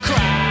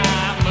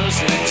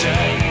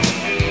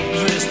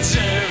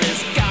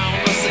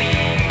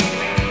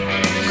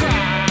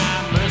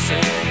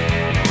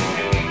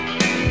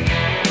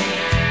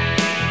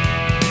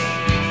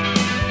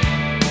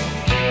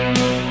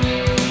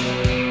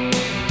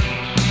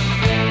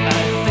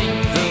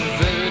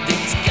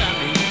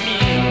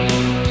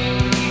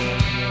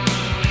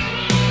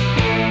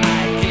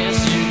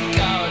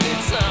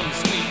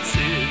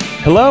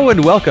Hello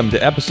and welcome to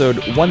episode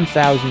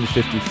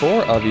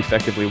 1054 of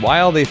Effectively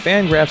Wild, a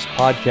Fangraphs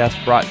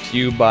podcast brought to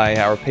you by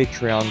our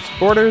Patreon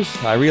supporters.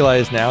 I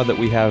realize now that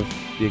we have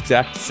the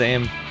exact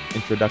same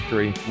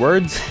introductory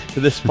words to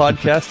this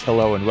podcast.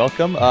 Hello and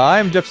welcome.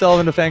 I'm Jeff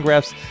Sullivan of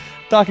Fangraphs,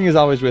 talking as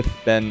always with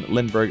Ben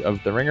Lindbergh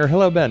of The Ringer.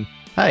 Hello, Ben.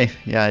 Hi.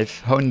 Yeah, I've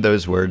honed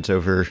those words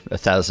over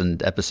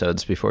 1,000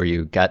 episodes before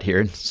you got here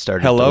and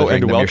started Hello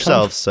delivering and them welcome.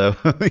 yourself. So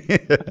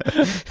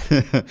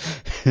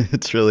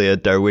it's really a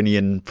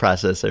Darwinian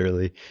process. I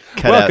really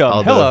cut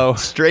out all the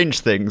strange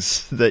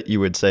things that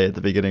you would say at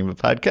the beginning of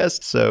a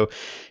podcast. So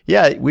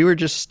yeah, we were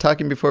just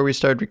talking before we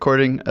started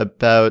recording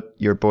about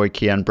your boy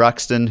Keon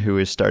Broxton, who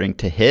is starting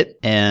to hit.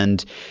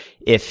 And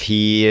if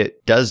he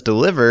does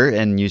deliver,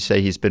 and you say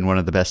he's been one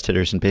of the best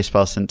hitters in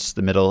baseball since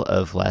the middle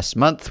of last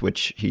month,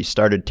 which he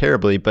started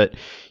terribly, but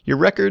your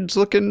record's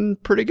looking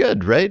pretty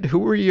good, right? Who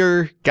were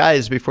your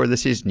guys before the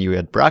season? You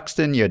had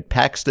Broxton, you had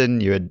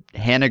Paxton, you had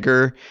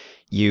Haniger.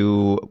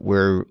 You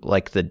were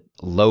like the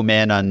low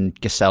man on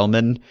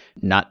Gesellman,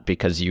 not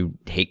because you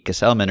hate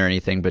Gesellman or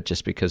anything, but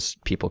just because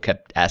people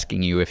kept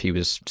asking you if he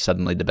was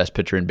suddenly the best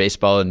pitcher in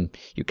baseball, and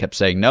you kept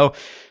saying no.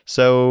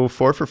 So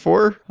 4 for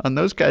 4 on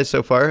those guys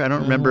so far. I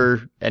don't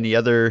remember any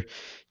other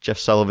Jeff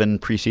Sullivan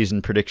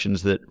preseason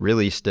predictions that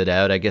really stood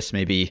out. I guess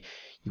maybe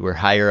you were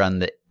higher on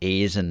the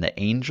A's and the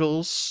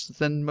Angels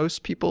than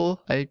most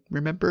people, I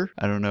remember.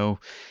 I don't know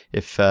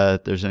if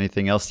there's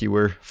anything else you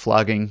were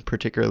flogging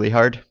particularly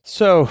hard.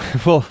 So,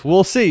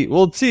 we'll see.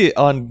 We'll see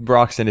on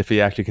Broxton if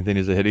he actually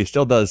continues to hit. He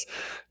still does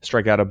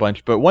strike out a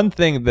bunch. But one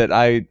thing that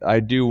I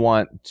do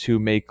want to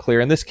make clear,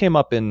 and this came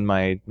up in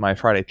my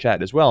Friday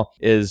chat as well,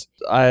 is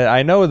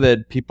I know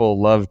that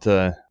people love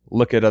to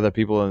look at other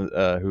people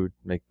who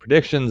make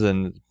predictions,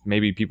 and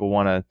maybe people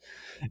want to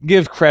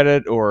give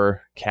credit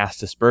or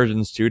cast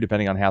aspersions too,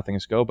 depending on how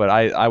things go. But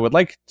I would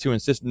like to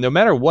insist, no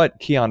matter what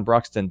Keon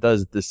Broxton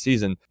does this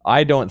season,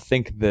 I don't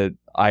think that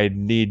I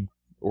need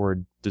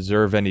or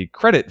deserve any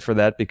credit for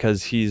that,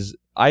 because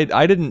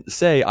I didn't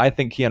say I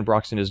think Keon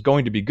Broxton is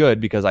going to be good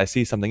because I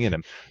see something in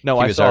him. No,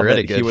 I saw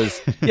that he was.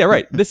 Yeah,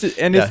 right. This is,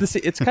 and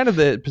it's kind of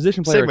the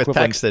position player same with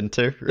equivalent. Paxton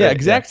too. Right? Yeah,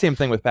 exact same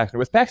thing with Paxton.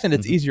 With Paxton,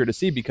 it's easier to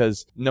see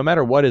because no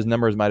matter what his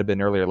numbers might have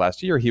been earlier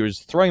last year, he was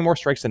throwing more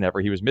strikes than ever.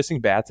 He was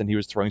missing bats and he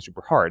was throwing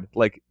super hard.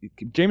 Like,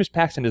 James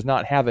Paxton is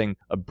not having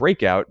a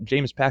breakout.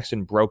 James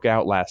Paxton broke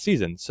out last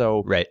season.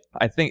 So right.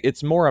 I think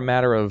it's more a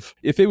matter of,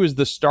 if it was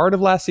the start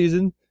of last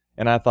season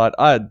and I thought,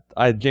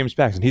 James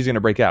Paxton, he's going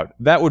to break out,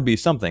 that would be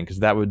something, because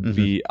that would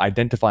be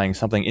identifying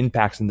something in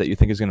Paxton that you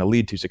think is going to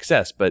lead to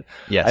success. But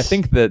yes. I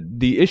think that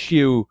the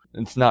issue,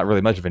 it's not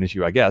really much of an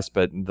issue, I guess,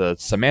 but the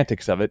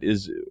semantics of it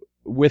is,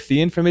 with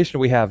the information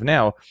we have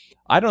now,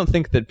 I don't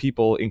think that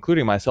people,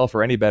 including myself,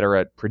 are any better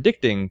at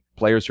predicting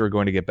players who are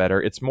going to get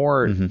better. It's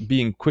more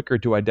being quicker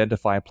to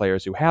identify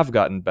players who have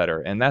gotten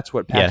better. And that's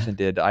what Paxton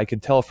did. I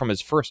could tell from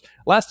his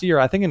last year,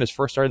 I think in his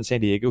first start in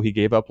San Diego, he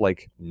gave up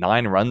like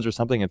 9 runs or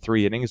something in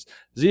 3 innings.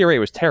 ZRA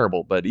was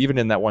terrible, but even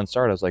in that one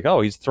start, I was like,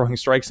 oh, he's throwing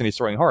strikes and he's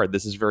throwing hard.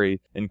 This is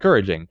very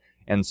encouraging.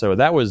 And so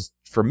that was,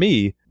 for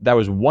me, that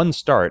was one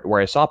start where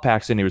I saw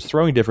Paxton, he was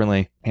throwing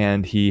differently,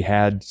 and he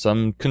had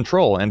some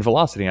control and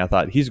velocity, and I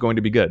thought, he's going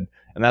to be good.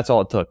 And that's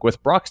all it took.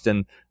 With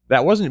Broxton,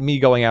 that wasn't me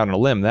going out on a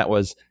limb. That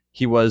was,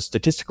 he was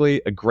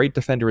statistically a great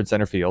defender in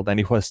center field, and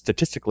he was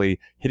statistically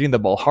hitting the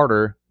ball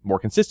harder, more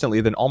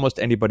consistently than almost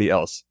anybody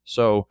else.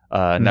 So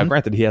now,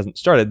 granted, he hasn't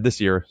started this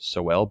year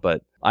so well,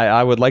 but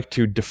I would like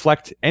to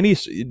deflect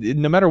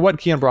no matter what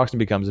Keon Broxton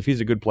becomes, if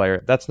he's a good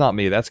player, that's not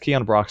me. That's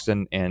Keon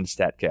Broxton and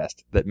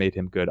StatCast that made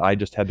him good. I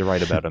just had to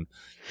write about him.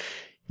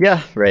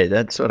 Yeah, right.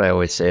 That's what I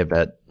always say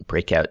about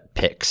breakout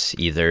picks.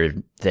 Either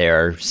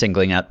they're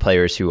singling out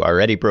players who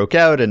already broke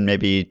out and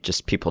maybe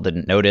just people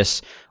didn't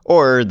notice,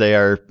 or they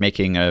are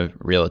making a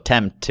real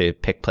attempt to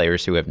pick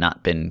players who have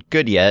not been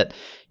good yet,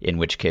 in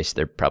which case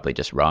they're probably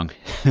just wrong.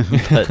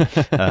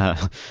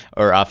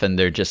 Or often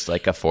they're just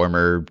like a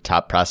former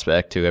top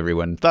prospect who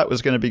everyone thought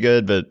was going to be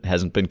good but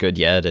hasn't been good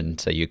yet,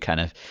 and so you kind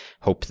of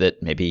hope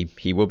that maybe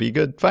he will be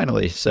good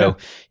finally. So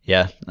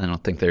yeah, I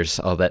don't think there's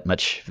all that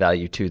much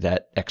value to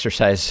that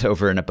exercise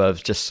over and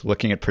above just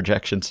looking at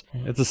projections.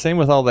 It's the same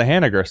with all the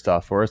Haniger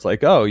stuff, where it's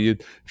like, oh,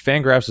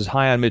 Fangraphs is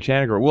high on Mitch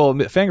Haniger. Well,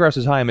 Fangraphs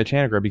is high on Mitch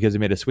Haniger because he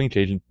made a swing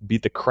change and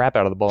beat the crap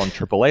out of the ball in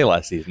AAA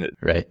last season.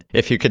 Right.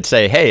 If you could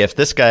say, hey, if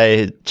this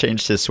guy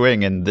changed his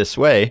swing in this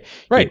way,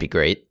 he'd be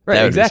great. Right,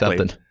 that would exactly. be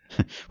something.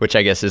 Which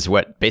I guess is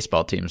what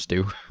baseball teams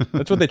do.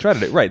 That's what they try to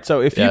do. Right.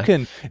 So if you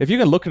can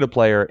look at a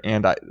player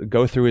and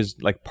go through his,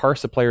 like,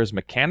 parse a player's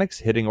mechanics,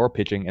 hitting or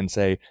pitching, and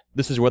say,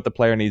 this is what the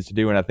player needs to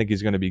do, and I think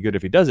he's going to be good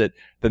if he does it,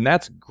 then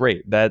that's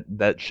great.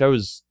 That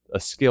shows a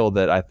skill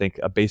that I think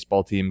a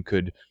baseball team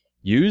could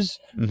use.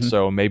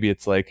 So maybe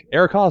it's like,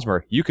 Eric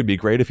Hosmer, you could be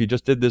great if you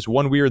just did this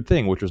one weird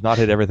thing, which was not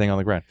hit everything on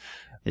the ground.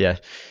 Yeah.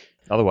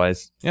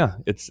 Otherwise,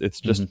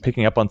 it's just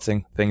picking up on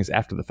things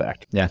after the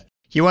fact. Yeah.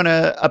 You want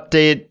to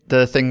update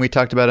the thing we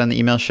talked about on the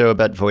email show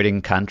about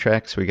voiding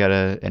contracts? We got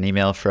an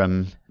email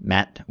from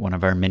Matt, one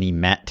of our many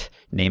Matt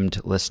named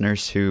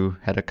listeners who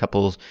had a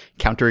couple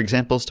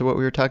counterexamples to what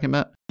we were talking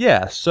about?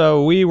 Yeah,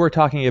 so we were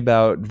talking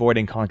about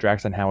voiding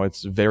contracts and how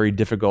it's very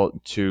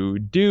difficult to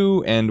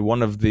do. And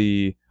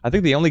I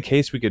think the only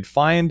case we could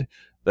find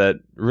that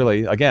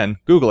really, again,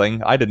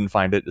 Googling, I didn't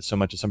find it so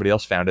much as somebody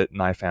else found it,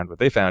 and I found what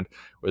they found,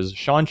 was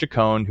Sean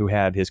Chacon, who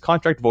had his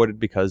contract voided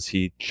because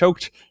he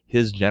choked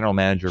his general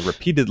manager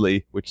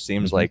repeatedly, which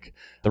seems like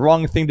the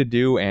wrong thing to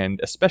do, and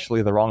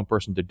especially the wrong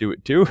person to do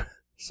it to.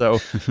 So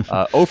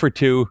 0 for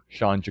 2,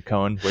 Sean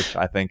Chacon, which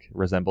I think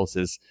resembles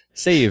his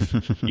save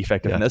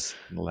effectiveness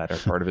in the latter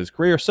part of his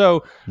career.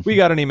 So we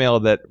got an email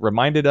that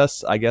reminded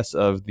us, I guess,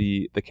 of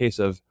the case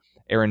of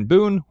Aaron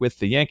Boone with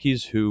the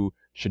Yankees, who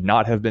should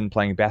not have been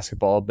playing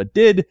basketball, but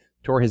did,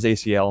 tore his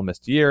ACL,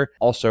 missed a year.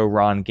 Also,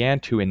 Ron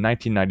Gant, who in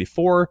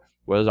 1994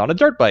 was on a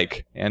dirt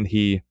bike, and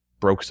he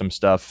broke some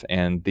stuff,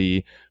 and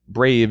the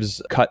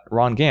Braves cut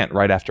Ron Gant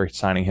right after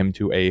signing him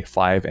to a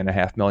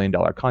 $5.5 million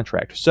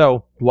contract.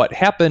 So what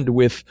happened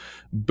with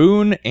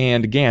Boone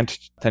and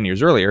Gant 10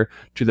 years earlier,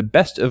 to the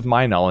best of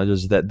my knowledge,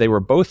 is that they were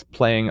both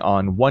playing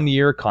on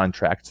one-year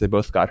contracts. They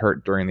both got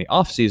hurt during the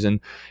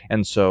offseason,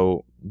 and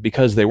so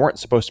because they weren't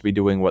supposed to be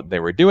doing what they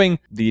were doing,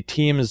 the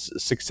teams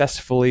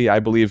successfully, I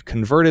believe,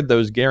 converted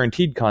those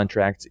guaranteed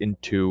contracts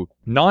into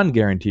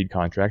non-guaranteed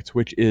contracts,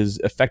 which is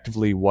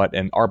effectively what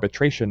an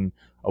arbitration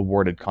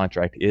awarded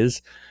contract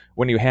is.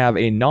 When you have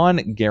a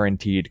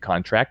non-guaranteed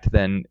contract,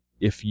 then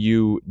if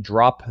you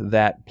drop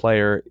that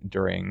player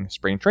during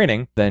spring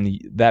training, then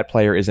that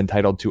player is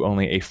entitled to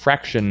only a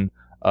fraction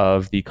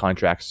of the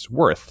contract's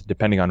worth.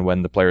 Depending on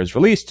when the player is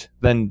released,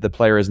 then the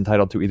player is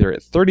entitled to either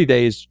 30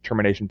 days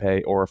termination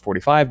pay or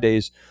 45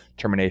 days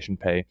termination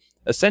pay.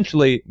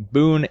 Essentially,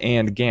 Boone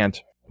and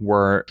Gant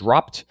were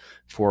dropped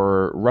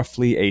for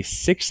roughly a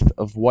sixth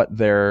of what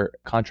their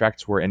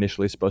contracts were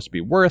initially supposed to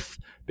be worth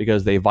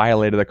because they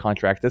violated the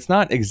contract. It's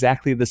not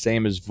exactly the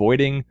same as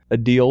voiding a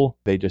deal.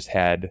 They just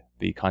had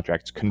the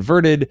contracts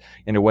converted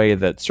in a way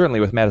that certainly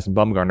with Madison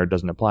Bumgarner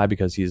doesn't apply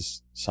because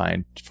he's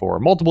signed for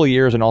multiple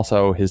years, and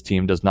also his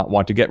team does not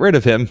want to get rid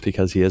of him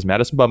because he is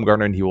Madison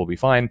Bumgarner and he will be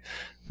fine.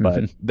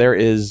 But there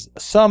is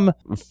some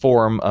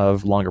form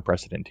of longer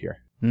precedent here.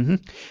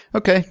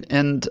 Okay,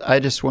 and I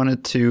just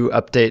wanted to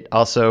update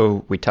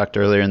also, we talked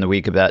earlier in the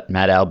week about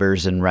Matt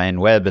Albers and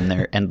Ryan Webb and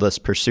their endless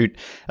pursuit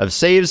of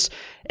saves,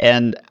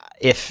 and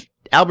if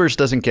Albers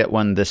doesn't get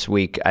one this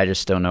week, I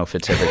just don't know if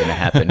it's ever going to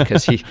happen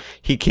because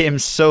he came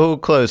so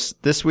close.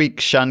 This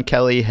week, Sean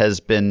Kelly has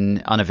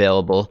been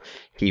unavailable.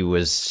 He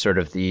was sort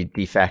of the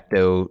de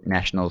facto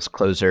Nationals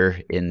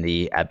closer in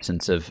the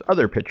absence of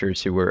other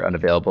pitchers who were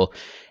unavailable,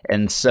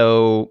 and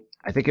so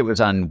I think it was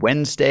on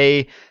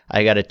Wednesday,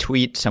 I got a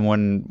tweet.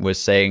 Someone was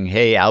saying,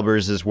 hey,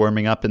 Albers is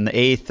warming up in the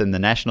 8th and the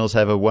Nationals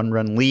have a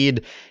 1-run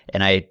lead.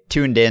 And I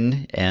tuned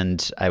in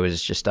and I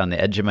was just on the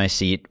edge of my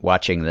seat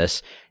watching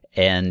this.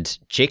 And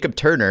Jacob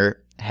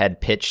Turner had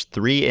pitched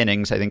 3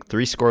 innings, I think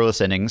 3 scoreless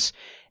innings.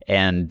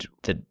 And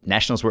the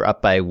Nationals were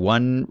up by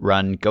 1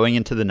 run going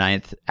into the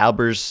 9th.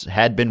 Albers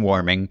had been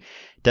warming.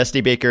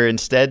 Dusty Baker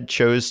instead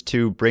chose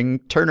to bring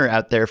Turner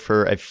out there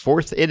for a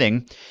 4th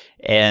inning.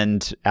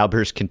 And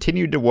Albers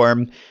continued to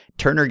warm.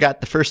 Turner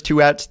got the first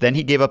 2 outs, then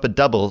he gave up a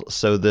double,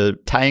 so the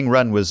tying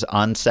run was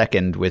on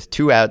second with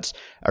 2 outs.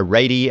 A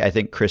righty, I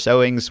think Chris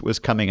Owings, was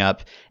coming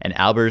up, and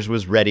Albers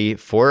was ready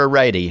for a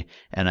righty.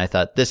 And I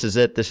thought, this is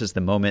it. This is the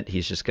moment.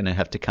 He's just going to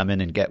have to come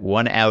in and get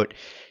 1 out.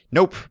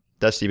 Nope.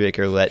 Dusty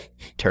Baker let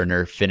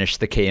Turner finish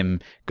the game,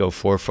 go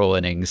 4 full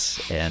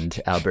innings, and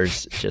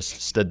Albers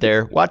just stood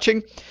there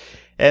watching.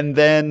 And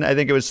then I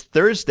think it was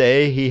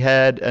Thursday, he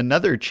had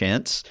another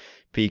chance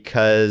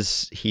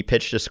because he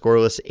pitched a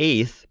scoreless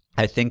 8th.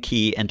 I think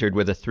he entered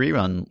with a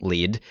 3-run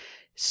lead.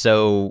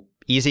 So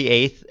easy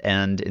 8th,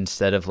 and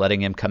instead of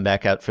letting him come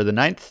back out for the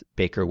 9th,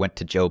 Baker went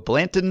to Joe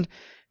Blanton,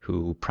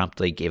 who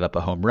promptly gave up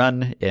a home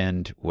run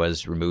and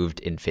was removed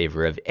in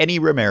favor of Enny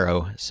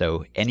Romero.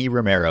 So Enny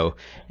Romero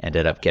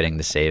ended up getting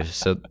the save.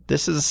 So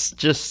this is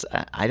just,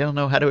 I don't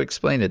know how to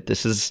explain it.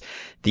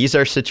 These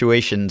are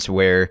situations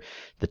where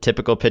the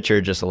typical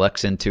pitcher just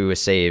lucks into a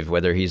save,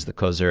 whether he's the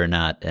closer or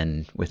not.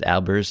 And with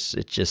Albers,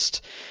 it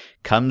just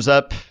comes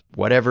up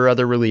whatever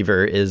other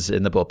reliever is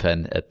in the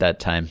bullpen at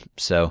that time.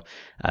 So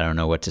I don't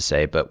know what to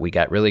say, but we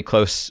got really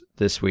close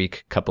this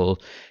week. Couple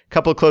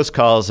close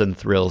calls and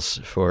thrills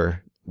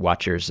for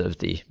watchers of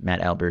the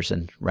Matt Albers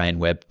and Ryan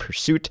Webb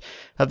pursuit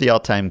of the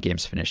all-time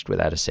games finished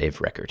without a save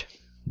record.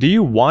 Do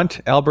you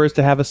want Albers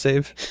to have a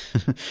save?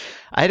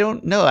 I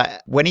don't know.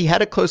 When he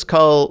had a close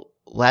call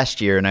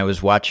last year and I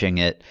was watching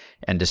it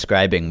and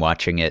describing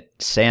watching it,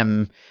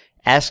 Sam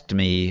asked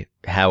me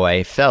how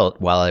I felt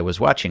while I was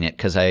watching it,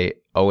 because I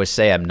always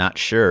say I'm not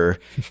sure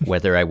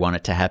whether I want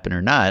it to happen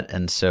or not.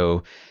 And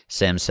so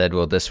Sam said,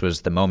 well, this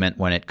was the moment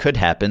when it could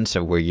happen.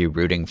 So were you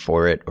rooting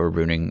for it or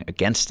rooting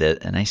against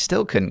it? And I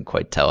still couldn't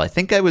quite tell. I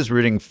think I was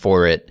rooting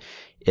for it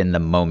in the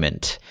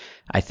moment.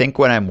 I think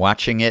when I'm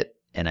watching it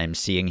and I'm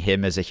seeing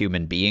him as a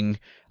human being,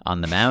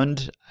 on the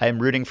mound, I'm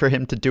rooting for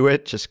him to do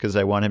it just because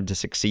I want him to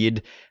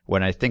succeed.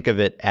 When I think of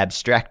it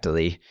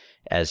abstractly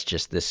as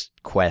just this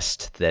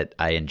quest that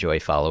I enjoy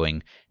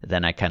following,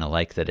 then I kind of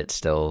like that it's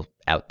still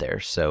out there.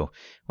 So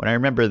when I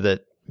remember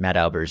that Matt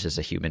Albers is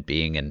a human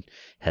being and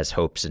has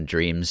hopes and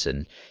dreams,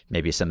 and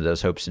maybe some of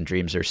those hopes and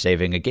dreams are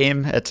saving a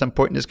game at some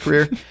point in his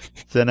career,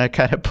 then I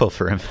kind of pull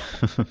for him.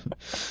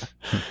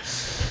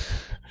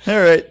 All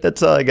right,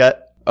 that's all I got.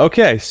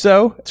 Okay,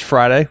 so it's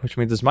Friday, which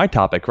means it's my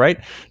topic, right?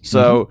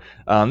 So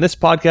on this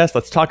podcast,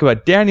 let's talk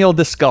about Daniel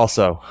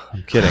Descalso.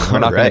 I'm kidding. We're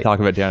not going to talk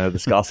about Daniel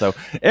Descalso.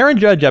 Aaron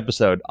Judge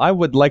episode. I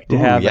would like to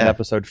have an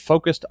episode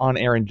focused on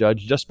Aaron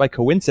Judge just by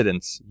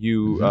coincidence.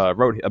 You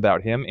wrote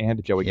about him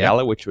and Joey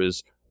Gallo, which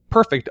was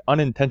perfect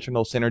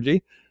unintentional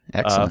synergy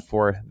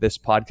for this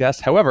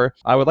podcast. However,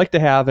 I would like to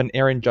have an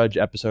Aaron Judge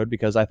episode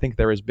because I think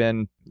there's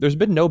been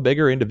no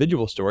bigger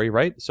individual story,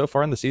 right? So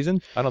far in the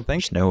season, I don't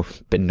think.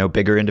 There's been no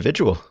bigger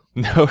individual.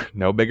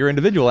 No bigger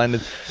individual.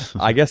 And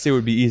I guess it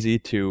would be easy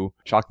to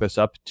chalk this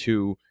up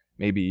to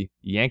maybe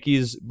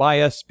Yankees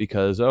bias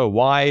because,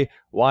 why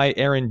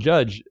Aaron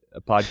Judge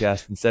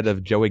podcast instead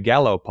of Joey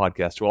Gallo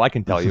podcast? Well, I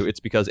can tell you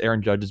it's because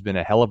Aaron Judge has been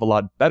a hell of a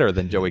lot better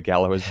than Joey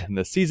Gallo has been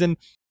this season.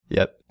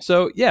 Yep.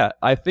 So, yeah,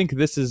 I think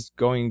this is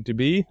going to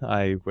be,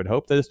 I would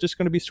hope that it's just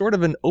going to be sort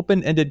of an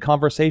open-ended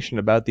conversation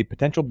about the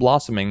potential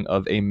blossoming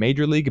of a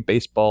Major League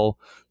Baseball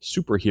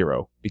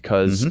superhero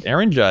because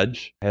Aaron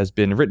Judge has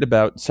been written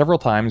about several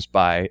times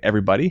by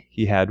everybody.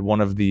 He had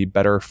one of the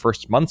better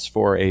first months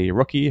for a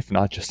rookie, if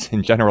not just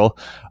in general,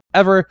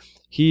 ever.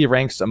 He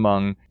ranks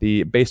among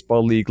the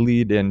Baseball League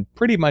lead in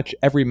pretty much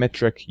every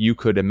metric you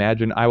could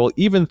imagine. I will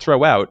even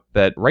throw out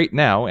that right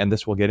now, and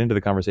this will get into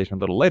the conversation a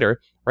little later,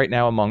 right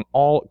now among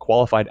all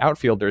qualified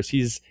outfielders,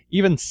 he's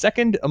even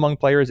second among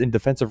players in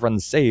defensive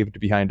runs saved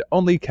behind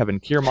only Kevin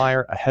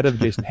Kiermaier, ahead of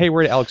Jason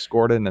Hayward, Alex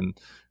Gordon, and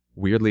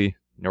weirdly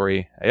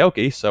Nori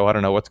Aoki. So I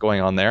don't know what's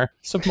going on there.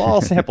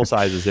 Small sample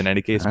sizes in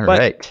any case. All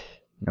right,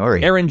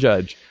 Nori. Aaron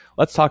Judge.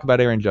 Let's talk about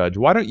Aaron Judge.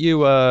 Why don't you...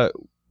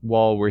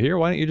 while we're here,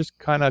 why don't you just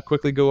kind of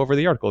quickly go over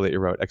the article that you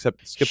wrote,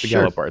 except skip the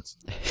Gallo parts.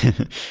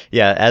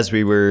 Yeah, as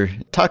we were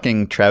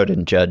talking, Trout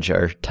and Judge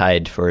are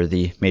tied for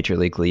the Major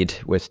League lead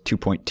with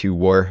 2.2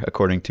 WAR,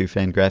 according to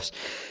Fangraphs.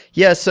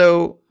 Yeah,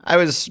 so I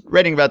was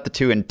writing about the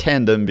two in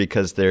tandem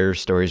because their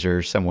stories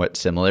are somewhat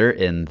similar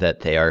in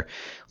that they are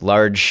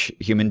large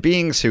human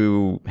beings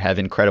who have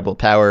incredible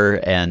power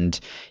and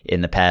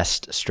in the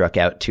past struck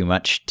out too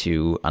much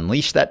to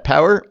unleash that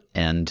power,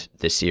 and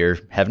this year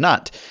have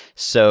not.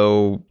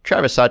 So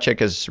Travis Sawchik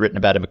has written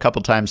about him a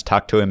couple times,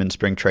 talked to him in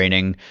spring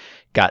training,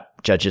 got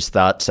Judge's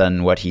thoughts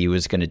on what he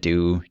was going to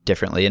do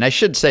differently. And I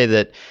should say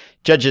that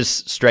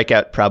Judge's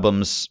strikeout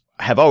problems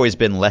have always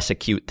been less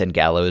acute than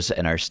Gallo's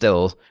and are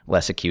still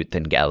less acute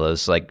than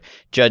Gallo's. Like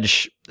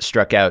Judge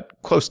struck out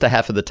close to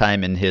half of the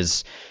time in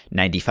his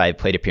 95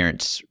 plate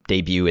appearance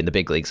debut in the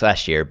big leagues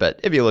last year. But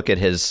if you look at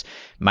his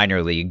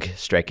minor league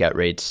strikeout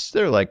rates,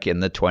 they're like in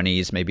the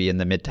 20s, maybe in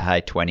the mid to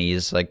high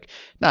 20s, like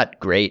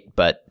not great,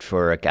 but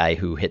for a guy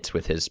who hits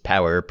with his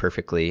power,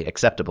 perfectly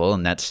acceptable.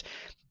 And that's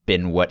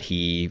been what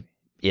he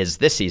is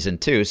this season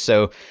too.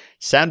 So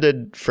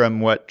sounded from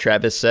what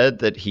Travis said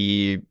that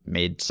he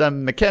made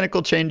some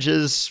mechanical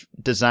changes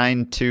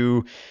designed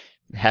to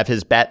have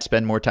his bat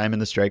spend more time in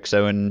the strike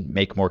zone,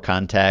 make more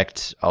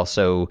contact,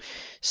 also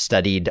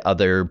studied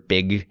other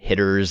big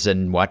hitters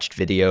and watched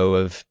video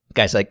of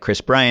guys like Chris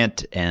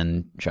Bryant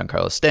and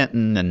Giancarlo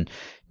Stanton and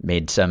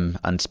made some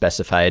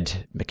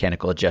unspecified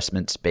mechanical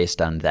adjustments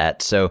based on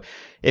that. So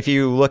if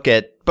you look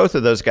at both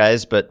of those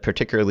guys, but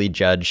particularly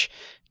Judge,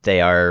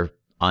 they are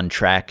on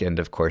track, and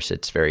of course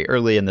it's very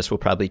early and this will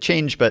probably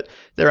change, but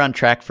they're on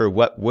track for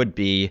what would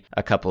be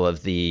a couple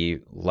of the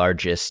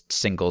largest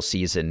single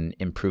season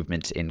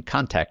improvements in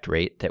contact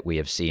rate that we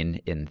have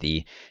seen in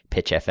the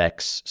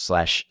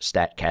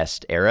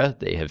PitchFX/StatCast era.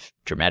 They have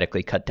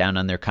dramatically cut down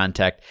on their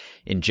contact.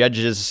 In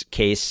Judge's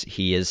case,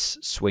 he is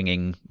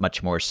swinging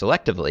much more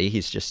selectively.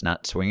 He's just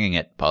not swinging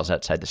at balls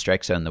outside the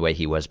strike zone the way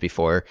he was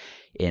before.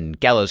 In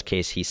Gallo's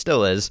case, he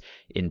still is.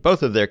 In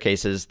both of their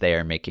cases, they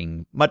are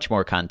making much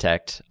more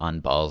contact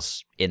on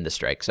balls in the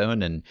strike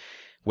zone. And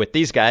with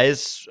these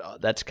guys,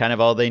 that's kind of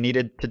all they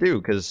needed to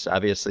do because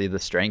obviously the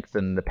strength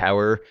and the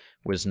power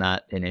was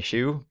not an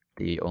issue.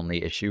 The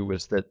only issue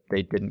was that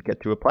they didn't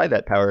get to apply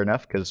that power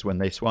enough because when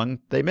they swung,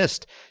 they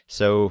missed.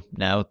 So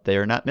now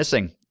they're not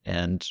missing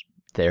and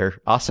they're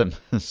awesome.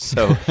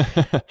 So,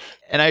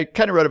 and I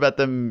kind of wrote about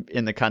them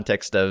in the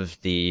context of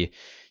the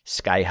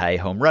sky-high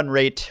home run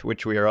rate,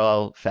 which we are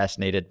all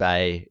fascinated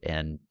by,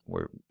 and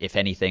we're, if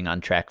anything,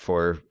 on track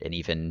for an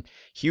even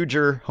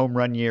huger home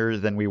run year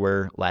than we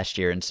were last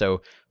year. And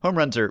so home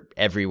runs are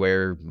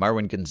everywhere.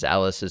 Marwin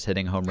Gonzalez is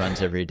hitting home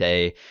runs every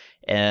day.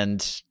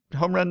 And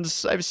home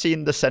runs, I've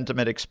seen the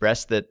sentiment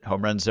expressed that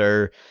home runs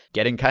are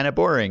getting kind of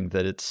boring,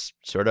 that it's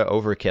sort of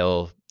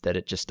overkill, that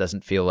it just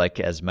doesn't feel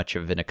like as much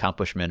of an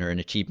accomplishment or an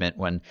achievement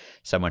when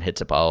someone hits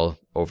a ball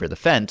over the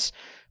fence.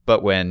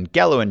 But when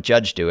Gallo and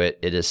Judge do it,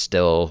 it is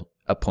still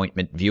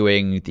appointment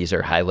viewing. These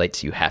are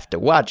highlights you have to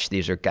watch.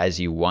 These are guys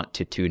you want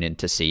to tune in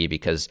to see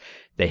because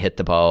they hit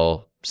the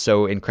ball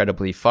so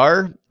incredibly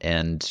far,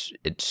 and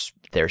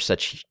they're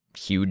such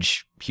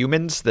huge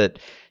humans that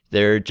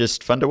they're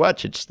just fun to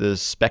watch. It's the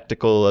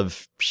spectacle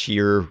of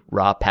sheer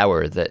raw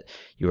power that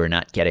you are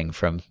not getting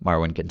from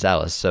Marwin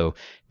Gonzalez. So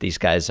these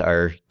guys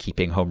are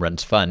keeping home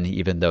runs fun,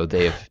 even though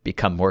they've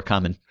become more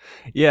common.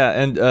 Yeah,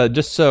 and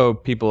just so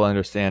people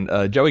understand,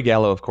 Joey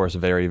Gallo, of course,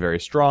 very, very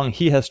strong.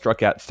 He has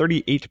struck out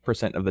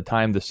 38% of the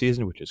time this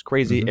season, which is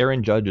crazy. Mm-hmm.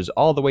 Aaron Judge is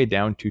all the way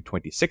down to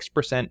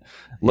 26%.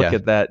 Look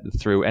at that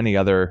through any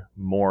other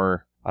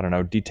more,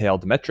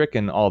 detailed metric,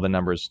 and all the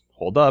numbers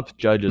hold up.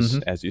 Judge is,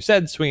 as you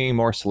said, swinging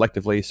more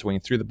selectively, swinging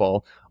through the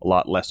ball a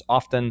lot less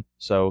often.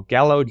 So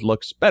Gallo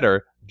looks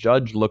better.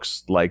 Judge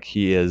looks like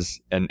he is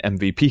an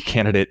MVP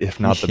candidate, if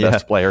not the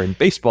best player in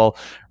baseball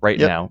right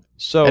now.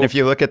 So, and if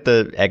you look at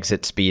the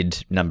exit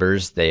speed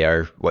numbers, they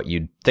are what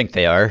you'd think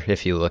they are.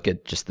 If you look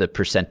at just the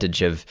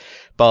percentage of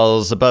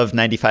balls above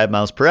 95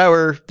 miles per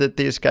hour that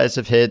these guys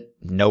have hit,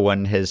 no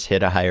one has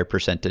hit a higher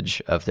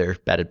percentage of their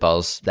batted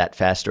balls that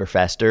fast or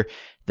faster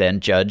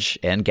than Judge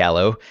and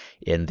Gallo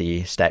in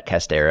the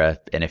StatCast era.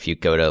 And if you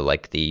go to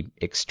like the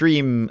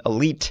extreme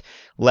elite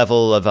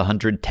level of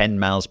 110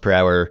 miles per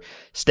hour,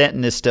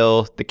 Stanton is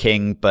still the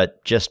king,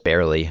 but just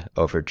barely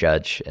over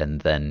Judge.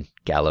 And then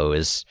Gallo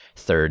is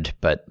third,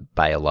 but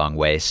by a long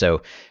way.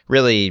 So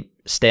really,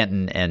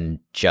 Stanton and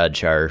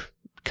Judge are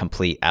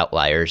complete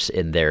outliers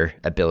in their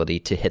ability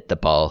to hit the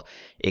ball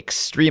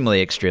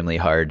extremely, extremely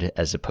hard,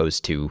 as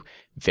opposed to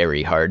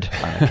very hard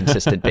on a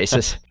consistent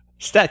basis.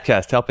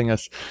 StatCast helping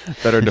us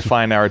better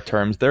define our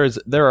terms. There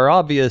are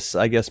obvious,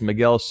 I guess,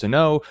 Miguel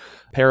Sano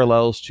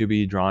parallels to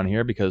be drawn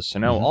here, because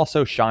Sano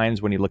also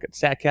shines when you look at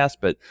StatCast,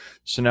 but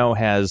Sano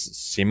has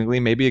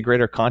seemingly maybe a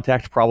greater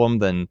contact problem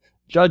than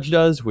Judge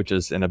does, which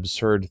is an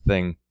absurd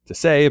thing to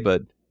say,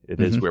 but it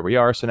is where we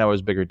are. Sano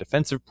has bigger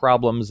defensive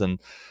problems, and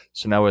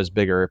Sano has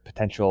bigger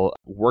potential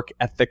work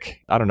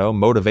ethic,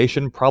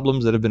 motivation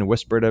problems that have been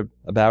whispered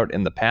about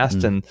in the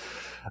past. And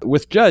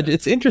with Judge,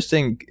 it's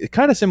interesting,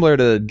 kind of similar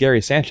to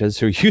Gary Sanchez,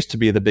 who used to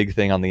be the big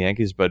thing on the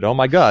Yankees, but oh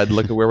my God,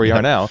 look at where we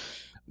are now.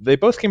 They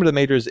both came to the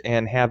majors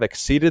and have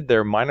exceeded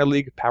their minor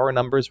league power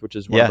numbers, which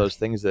is one of those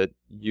things that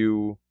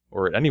you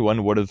or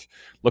anyone would have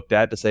looked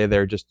at to say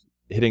they're just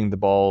hitting the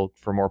ball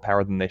for more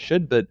power than they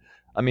should. But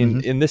I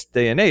mean, in this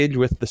day and age,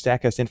 with the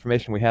StatCast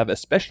information we have,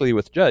 especially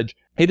with Judge,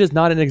 it is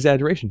not an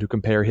exaggeration to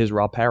compare his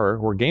raw power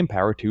or game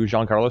power to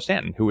Giancarlo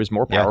Stanton, who is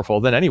more powerful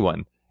than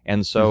anyone.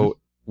 And so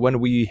when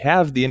we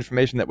have the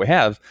information that we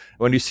have,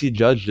 when you see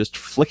Judge just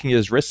flicking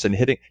his wrists and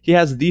hitting, he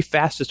has the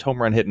fastest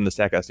home run hit in the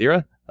StatCast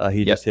era.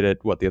 He just hit it,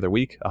 the other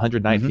week,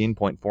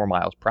 119.4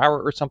 miles per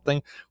hour or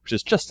something, which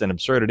is just an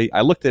absurdity. I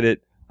looked at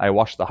it. I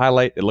watched the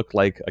highlight. It looked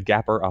like a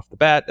gapper off the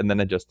bat, and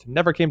then it just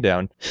never came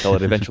down until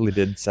it eventually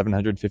did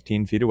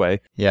 715 feet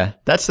away. Yeah,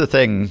 that's the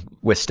thing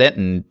with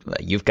Stanton.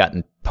 You've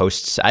gotten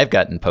posts, I've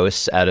gotten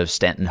posts out of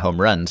Stanton home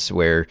runs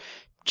where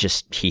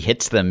just he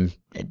hits them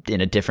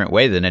in a different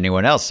way than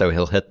anyone else. So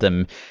he'll hit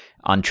them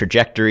on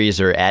trajectories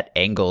or at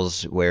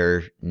angles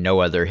where no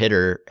other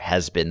hitter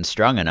has been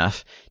strong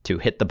enough to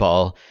hit the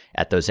ball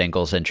at those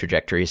angles and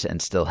trajectories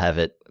and still have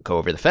it go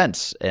over the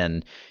fence.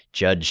 And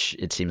Judge,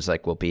 it seems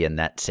like, will be in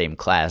that same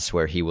class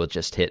where he will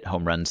just hit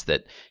home runs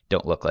that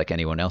don't look like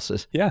anyone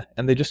else's. Yeah,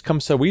 and they just come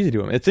so easy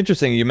to him. It's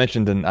interesting, you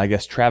mentioned, and I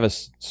guess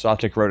Travis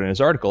Sawchik wrote in his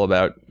article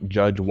about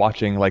Judge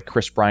watching like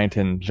Chris Bryant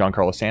and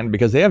Giancarlo Stanton,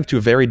 because they have two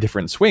very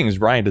different swings.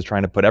 Bryant is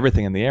trying to put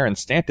everything in the air, and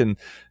Stanton,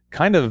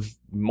 kind of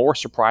more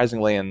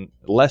surprisingly and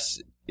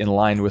less in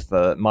line with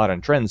the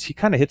modern trends, he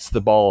kind of hits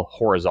the ball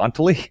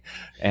horizontally,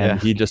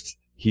 and he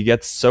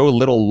gets so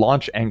little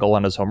launch angle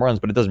on his home runs,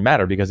 but it doesn't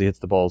matter because he hits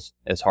the balls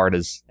as hard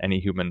as any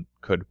human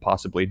could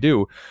possibly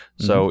do.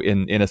 So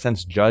in a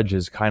sense, Judge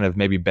has kind of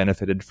maybe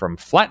benefited from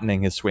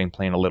flattening his swing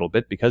plane a little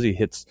bit because he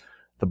hits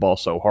the ball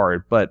so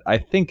hard. But I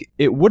think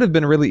it would have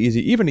been really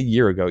easy, even a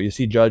year ago. You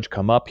see Judge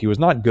come up. He was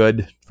not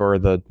good for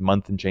the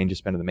month and change he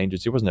spent in the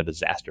majors. He wasn't a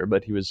disaster,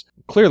 but he was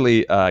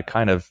clearly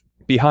kind of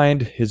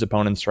behind his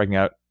opponents, striking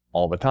out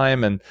all the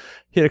time, and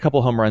hit a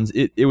couple home runs.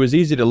 It was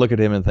easy to look at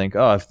him and think,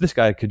 oh, if this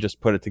guy could just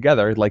put it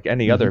together like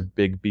any other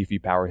big beefy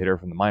power hitter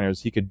from the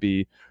minors, he could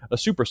be a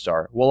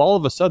superstar. Well, all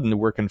of a sudden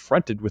we're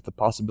confronted with the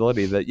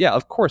possibility that, yeah,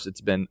 of course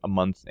it's been a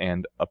month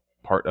and a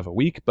part of a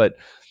week, but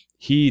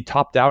he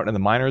topped out in the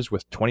minors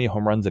with 20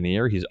 home runs in a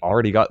year. He's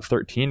already got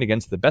 13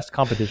 against the best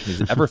competition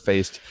he's ever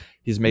faced.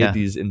 He's made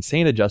these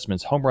insane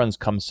adjustments. Home runs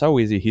come so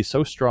easy. He's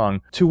so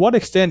strong. To what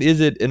extent is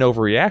it an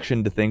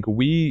overreaction to think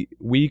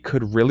we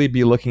could really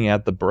be looking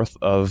at the birth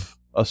of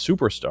a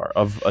superstar,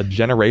 of a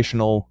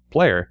generational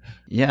player?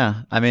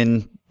 Yeah. I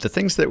mean, the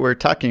things that we're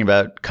talking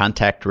about,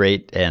 contact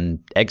rate and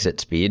exit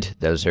speed,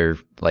 those are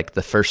like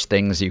the first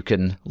things you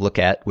can look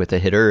at with a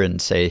hitter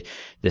and say,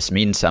 this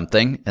means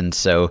something. And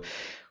so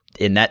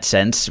in that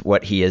sense,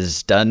 what he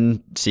has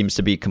done seems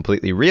to be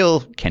completely real.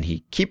 Can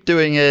he keep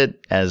doing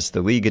it as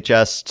the league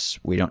adjusts?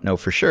 We don't know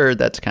for sure.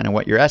 That's kind of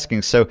what you're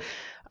asking. So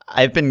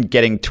I've been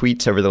getting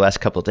tweets over the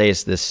last couple of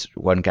days. This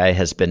one guy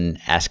has been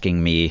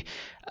asking me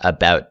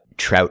about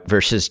Trout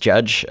versus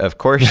Judge, of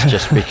course,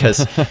 just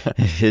because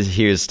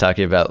he was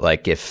talking about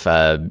like if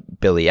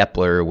Billy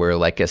Epler were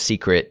like a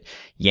secret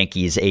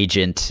Yankees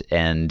agent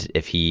and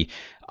if he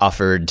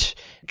offered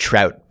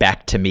Trout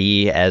back to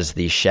me as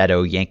the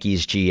shadow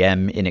Yankees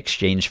GM in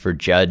exchange for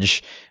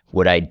Judge,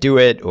 would I do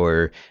it,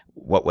 or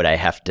what would I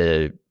have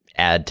to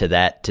add to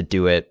that to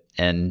do it?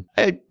 And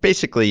I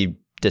basically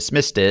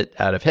dismissed it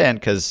out of hand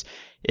because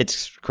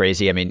it's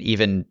crazy. I mean,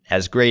 even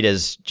as great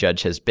as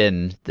Judge has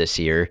been this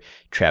year,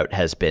 Trout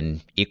has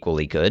been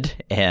equally good,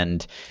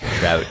 and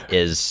Trout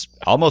is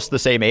almost the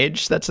same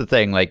age. That's the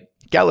thing. Like,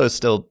 Gallo's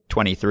still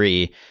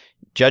 23,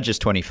 Judge is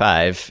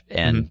 25,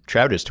 and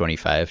Trout is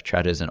 25.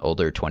 Trout is an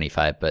older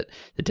 25, but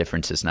the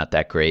difference is not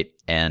that great.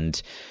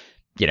 And,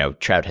 you know,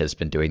 Trout has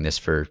been doing this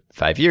for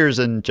 5 years,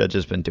 and Judge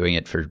has been doing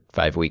it for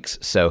 5 weeks.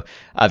 So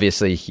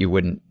obviously you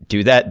wouldn't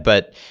do that,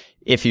 but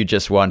if you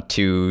just want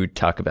to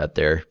talk about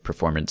their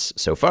performance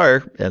so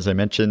far, as I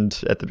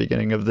mentioned at the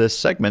beginning of this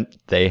segment,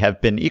 they have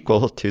been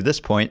equal to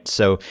this point.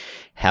 So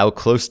how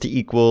close to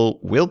equal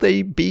will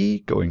they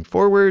be going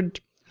forward?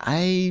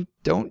 I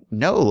don't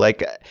know.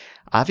 Like,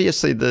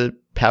 obviously the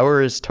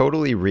power is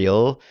totally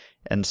real.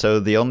 And so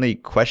the only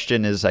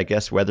question is, I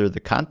guess, whether the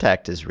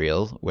contact is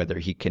real, whether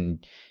he can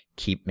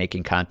keep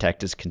making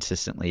contact as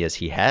consistently as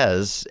he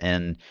has.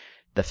 And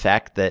the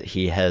fact that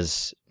he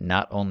has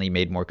not only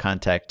made more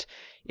contact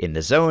in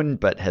the zone,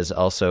 but has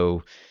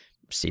also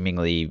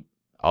seemingly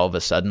all of a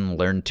sudden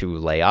learned to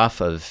lay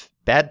off of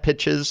bad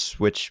pitches,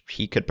 which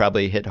he could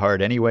probably hit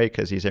hard anyway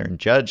because he's Aaron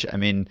Judge. I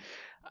mean,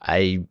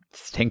 I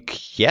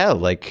think, yeah,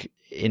 like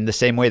in the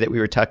same way that we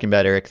were talking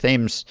about Eric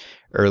Thames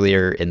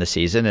earlier in the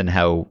season and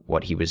how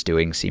what he was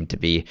doing seemed to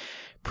be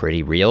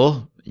pretty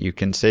real, you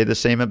can say the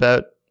same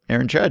about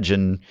Aaron Judge.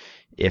 And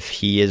if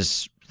he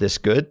is this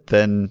good,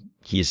 then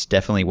he's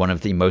definitely one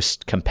of the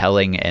most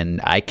compelling and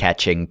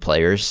eye-catching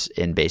players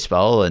in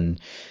baseball, and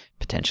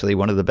potentially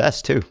one of the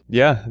best too.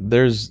 Yeah,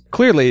 there's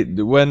clearly,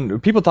 when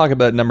people talk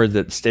about numbers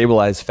that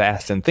stabilize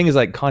fast, and things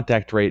like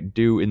contact rate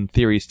do in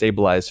theory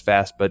stabilize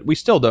fast, but we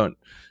still don't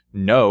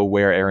know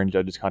where Aaron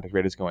Judge's contact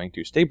rate is going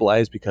to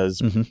stabilize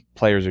because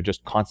players are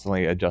just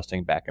constantly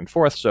adjusting back and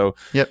forth. So,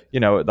 you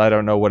know, I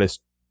don't know what his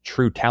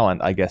true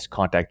talent, I guess,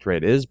 contact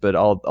rate is, but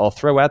I'll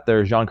throw out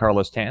there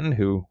Giancarlo Stanton,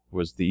 who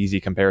was the easy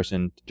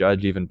comparison to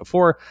Judge even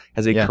before,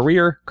 has a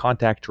career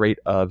contact rate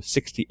of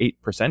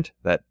 68%.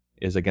 That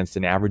is against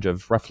an average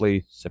of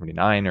roughly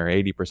 79 or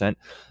 80%.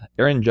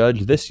 Aaron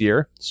Judge this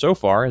year so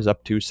far is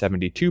up to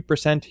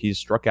 72%. He's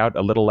struck out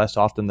a little less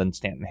often than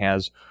Stanton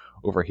has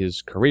over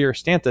his career.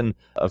 Stanton,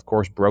 of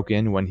course, broke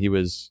in when he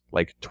was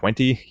like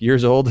 20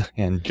 years old,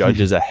 and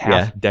Judge is a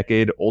half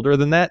decade older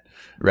than that.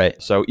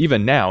 Right. So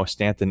even now,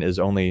 Stanton is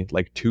only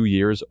like 2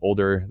 years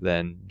older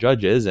than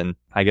Judge is, and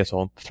I guess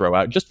I'll throw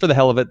out, just for the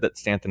hell of it, that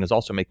Stanton is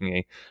also making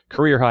a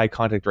career-high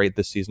contact rate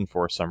this season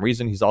for some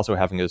reason. He's also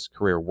having his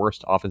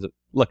career-worst offensive...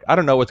 Look, I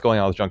don't know what's going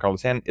on with Giancarlo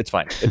Stanton. It's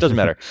fine. It doesn't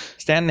matter.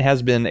 Stanton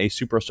has been a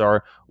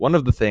superstar. One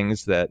of the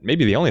things that,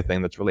 maybe the only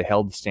thing that's really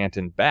held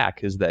Stanton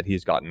back is that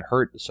he's gotten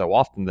hurt so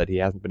often that he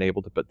hasn't been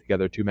able to put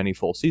together too many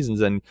full seasons.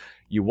 And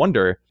you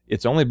wonder,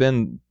 it's only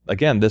been,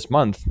 again, this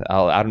month,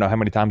 I don't know how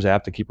many times I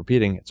have to keep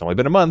repeating, it's only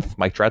been a month.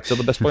 Mike Trout's still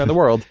the best player in the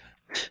world.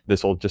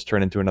 This will just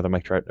turn into another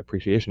Mike Trout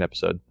appreciation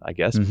episode, I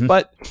guess.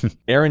 But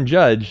Aaron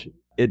Judge,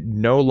 it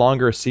no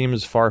longer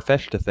seems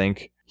far-fetched to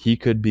think he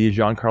could be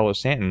Giancarlo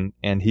Stanton,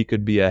 and he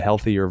could be a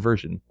healthier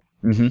version.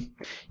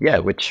 Yeah,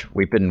 which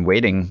we've been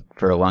waiting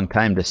for a long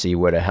time to see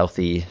what a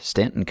healthy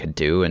Stanton could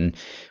do, and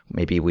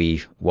maybe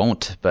we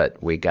won't,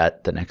 but we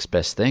got the next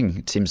best thing,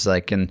 it seems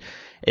like. And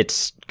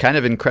it's kind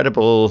of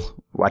incredible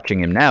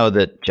watching him now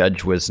that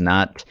Judge was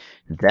not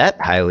that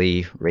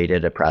highly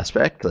rated a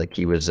prospect. Like,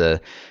 he was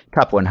a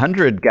top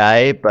 100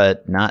 guy,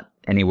 but not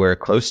anywhere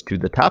close to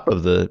the top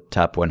of the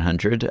top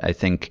 100. I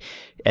think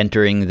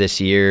entering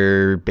this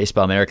year,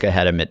 Baseball America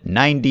had him at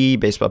 90,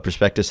 Baseball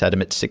Prospectus had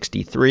him at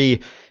 63,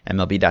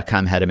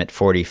 MLB.com had him at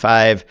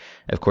 45.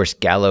 Of course,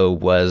 Gallo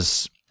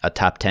was a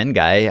top 10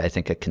 guy, I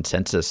think a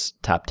consensus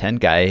top 10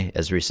 guy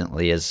as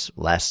recently as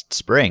last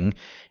spring.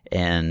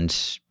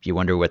 And you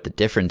wonder what the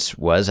difference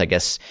was. I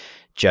guess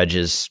Judge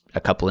is a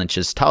couple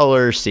inches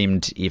taller,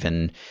 seemed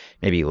even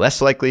maybe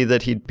less likely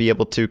that he'd be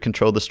able to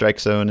control the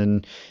strike zone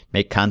and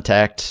make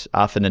contact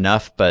often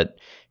enough, but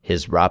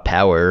his raw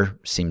power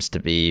seems to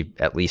be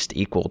at least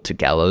equal to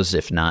Gallo's,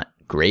 if not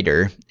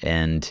greater.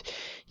 And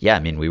yeah, I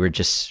mean, we were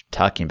just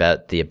talking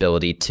about the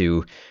ability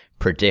to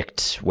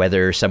predict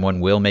whether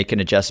someone will make an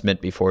adjustment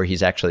before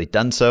he's actually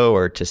done so,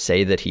 or to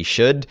say that he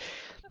should.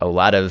 A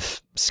lot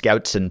of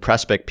scouts and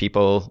prospect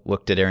people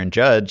looked at Aaron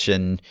Judge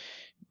and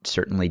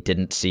certainly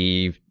didn't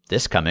see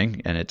this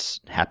coming, and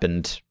it's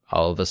happened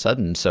all of a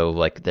sudden. So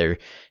like, there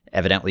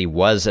evidently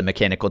was a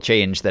mechanical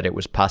change that it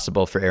was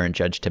possible for Aaron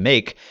Judge to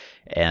make.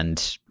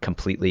 and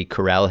completely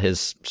corral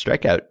his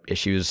strikeout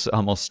issues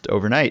almost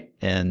overnight.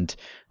 And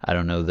I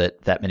don't know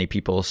that many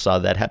people saw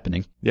that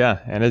happening. Yeah,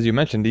 and as you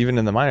mentioned, even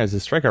in the minors,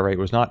 his strikeout rate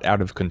was not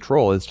out of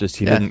control. It's just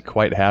he didn't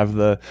quite have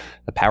the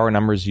power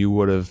numbers you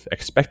would have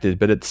expected.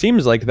 But it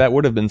seems like that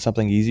would have been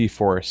something easy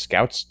for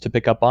scouts to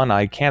pick up on.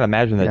 I can't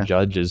imagine that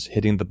Judge is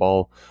hitting the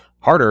ball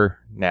harder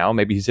now.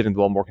 Maybe he's hitting the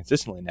ball more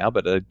consistently now,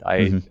 but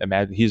I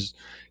imagine he's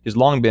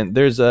long been.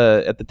 There's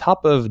at the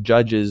top of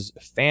Judge's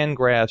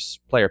Fangraphs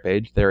player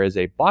page, there is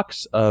a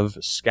box of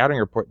scouting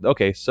report.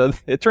 Okay, so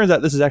it turns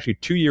out this is actually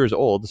 2 years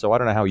old, so I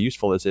don't know how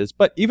useful this is,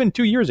 but even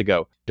 2 years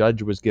ago,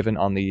 Judge was given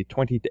on the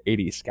 20 to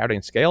 80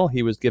 scouting scale.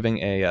 He was giving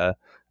a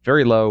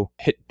very low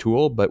hit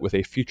tool, but with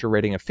a future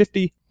rating of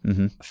 50,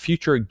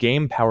 future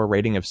game power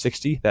rating of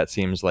 60. That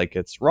seems like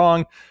it's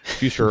wrong.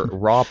 Future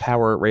raw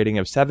power rating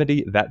of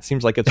 70. That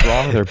seems like it's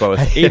wrong. They're both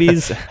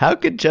 80s. How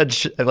could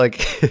Judge,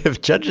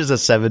 if Judge is a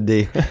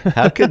 70,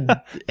 how could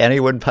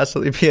anyone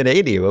possibly be an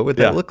 80? What would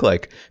that look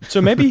like?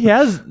 So maybe he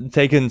has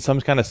taken some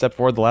kind of step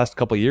forward the last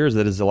couple of years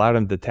that has allowed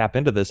him to tap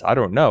into this. I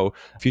don't know.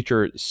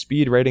 Future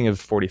speed rating of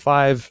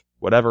 45.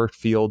 Whatever,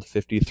 field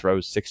 50,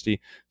 throws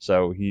 60.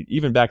 So he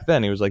even back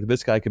then, he was like,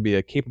 this guy could be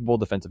a capable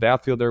defensive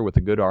outfielder with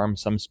a good arm,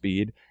 some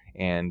speed,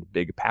 and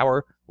big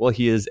power. Well,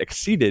 he has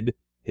exceeded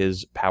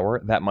his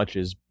power. That much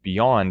is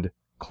beyond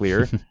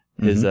clear.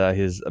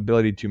 His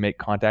ability to make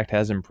contact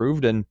has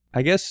improved. And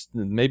I guess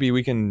maybe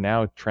we can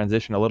now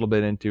transition a little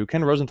bit into,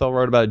 Ken Rosenthal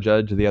wrote about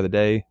Judge the other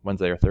day,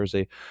 Wednesday or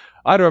Thursday.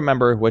 I don't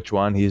remember which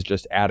one. He's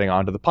just adding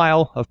on to the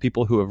pile of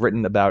people who have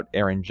written about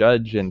Aaron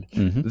Judge. And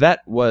that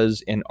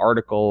was an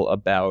article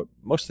about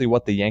mostly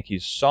what the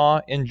Yankees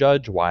saw in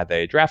Judge, why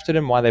they drafted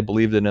him, why they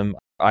believed in him.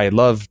 I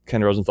love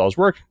Ken Rosenthal's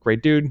work.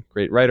 Great dude,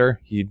 great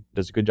writer. He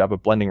does a good job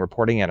of blending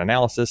reporting and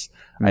analysis.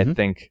 I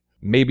think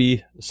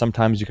maybe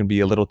sometimes you can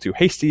be a little too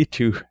hasty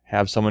to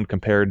have someone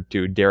compared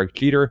to Derek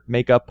Jeter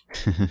makeup,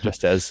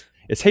 just as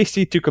it's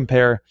hasty to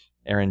compare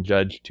Aaron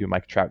Judge to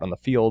Mike Trout on the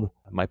field.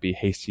 It might be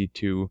hasty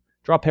to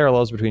draw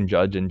parallels between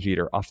Judge and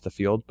Jeter off the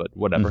field, but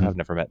whatever. I've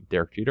never met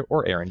Derek Jeter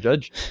or Aaron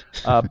Judge.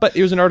 But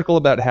it was an article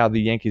about how the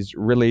Yankees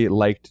really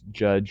liked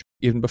Judge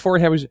even before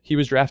he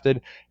was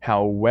drafted,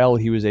 how well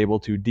he was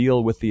able to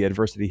deal with the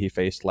adversity he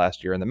faced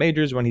last year in the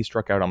majors when he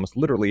struck out almost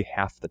literally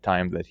half the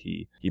time that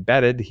he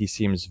batted. He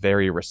seems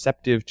very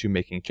receptive to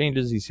making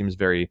changes. He seems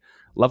very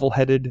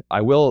level-headed.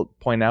 I will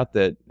point out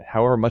that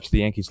however much the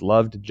Yankees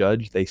loved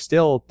Judge, they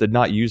still did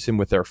not use him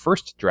with their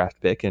first draft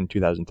pick in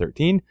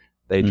 2013.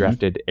 They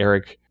drafted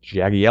Eric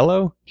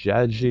Jagiello?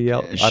 I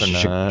don't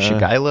know.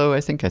 Jagiello,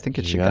 I think it's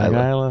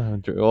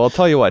Jagiello. Well, I'll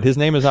tell you what, his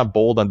name is not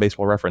bold on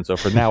Baseball Reference, so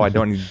for now I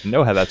don't even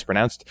know how that's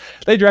pronounced.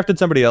 They drafted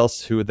somebody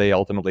else who they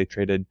ultimately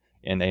traded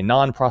in a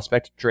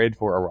non-prospect trade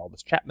for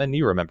Aroldis Chapman.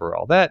 You remember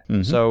all that.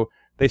 So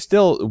they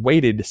still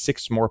waited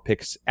 6 more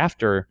picks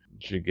after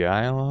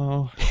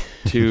Jagiello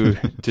to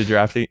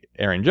draft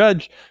Aaron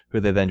Judge,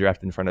 who they then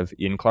drafted in front of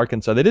Ian Clark.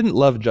 And so they didn't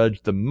love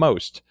Judge the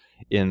most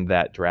in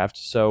that draft.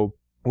 So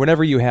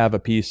whenever you have a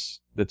piece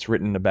that's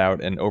written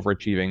about an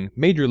overachieving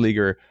major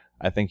leaguer,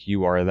 I think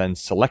you are then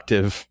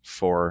selective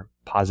for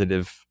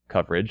positive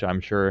coverage.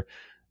 I'm sure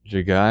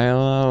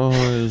Jagiello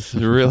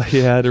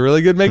had a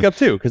really good makeup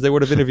too, because they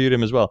would have interviewed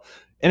him as well.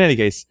 In any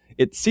case,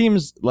 it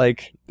seems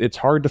like it's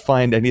hard to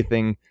find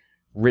anything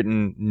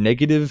written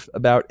negative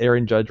about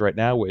Aaron Judge right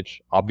now,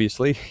 which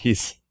obviously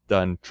he's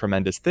done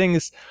tremendous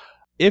things.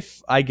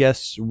 If I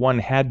guess one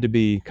had to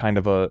be kind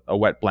of a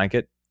wet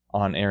blanket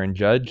on Aaron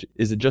Judge,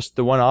 is it just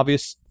the one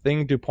obvious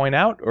thing to point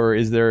out, or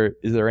is there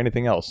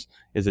anything else?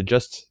 Is it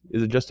just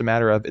a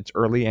matter of it's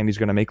early and he's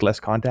going to make less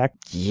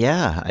contact?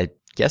 Yeah, I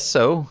guess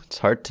so. It's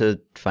hard to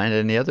find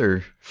any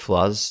other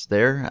flaws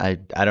there.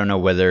 I don't know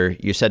whether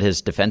you said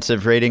his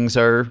defensive ratings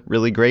are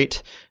really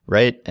great,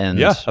 right? And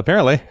yeah,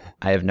 apparently.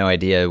 I have no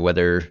idea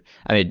whether,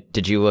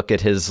 did you look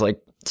at his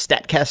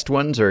StatCast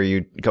ones, or are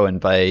you going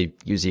by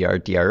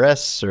UZR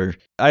DRS, or?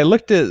 I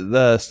looked at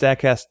the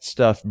StatCast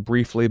stuff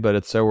briefly, but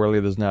it's so early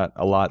there's not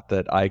a lot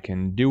that I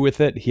can do with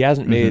it. He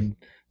hasn't made,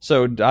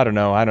 so I don't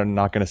know, I'm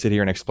not going to sit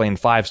here and explain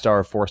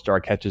 5-star, 4-star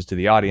catches to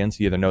the audience.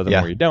 You either know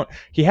them or you don't.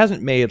 He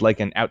hasn't made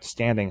an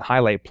outstanding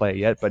highlight play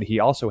yet, but he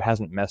also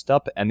hasn't messed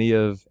up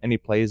any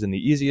plays in the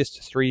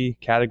easiest 3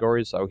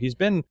 categories, so he's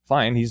been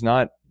fine. He's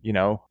not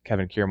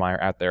Kevin Kiermaier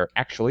out there.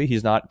 Actually,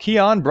 he's not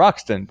Keon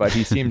Broxton, but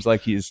he seems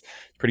like he's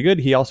pretty good.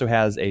 He also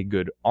has a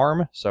good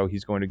arm, so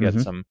he's going to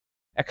get some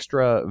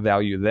extra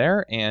value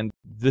there. And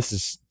this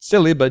is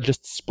silly, but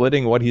just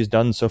splitting what he's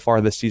done so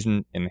far this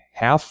season in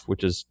half,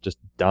 which is just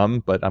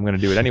dumb, but I'm going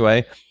to do it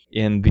anyway.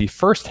 In the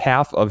first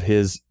half of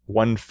his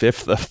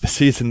 1/5 of the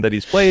season that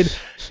he's played,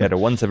 he had a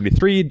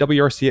 173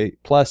 WRC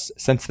plus.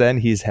 Since then,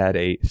 he's had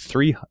a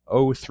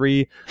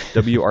 303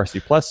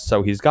 WRC plus,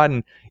 so he's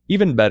gotten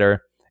even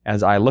better.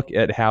 As I look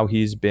at how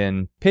he's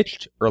been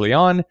pitched early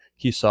on,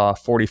 he saw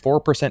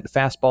 44%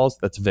 fastballs.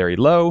 That's very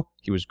low.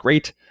 He was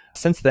great.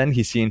 Since then,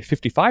 he's seen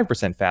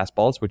 55%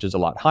 fastballs, which is a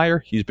lot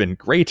higher. He's been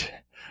great.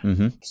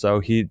 So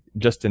he,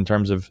 just in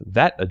terms of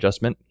that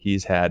adjustment,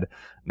 he's had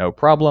no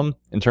problem.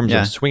 In terms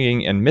of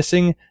swinging and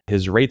missing,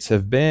 his rates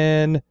have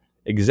been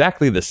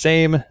exactly the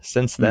same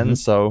since then.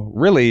 So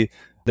really,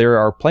 there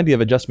are plenty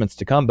of adjustments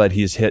to come, but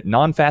he's hit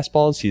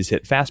non-fastballs, he's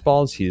hit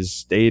fastballs, he's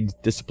stayed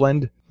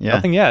disciplined. Yeah.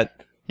 Nothing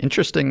yet.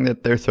 Interesting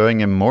that they're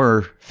throwing him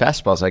more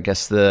fastballs. I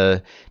guess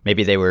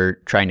maybe they were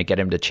trying to get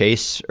him to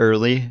chase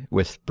early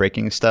with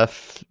breaking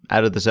stuff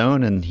out of the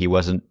zone, and he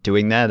wasn't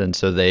doing that. And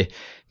so they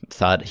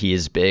thought, he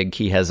is big,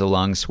 he has a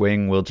long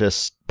swing, we'll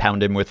just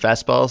pound him with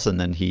fastballs. And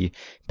then he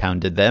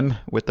pounded them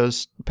with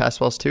those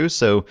fastballs too.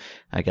 So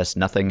I guess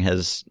nothing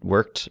has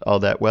worked all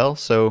that well.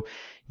 So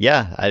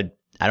yeah, I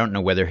don't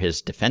know whether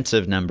his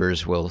defensive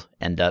numbers will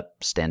end up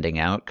standing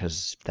out,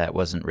 because that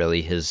wasn't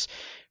really his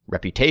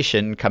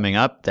reputation coming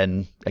up.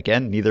 Then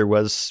again, neither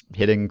was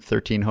hitting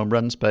 13 home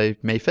runs by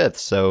May 5th.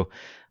 So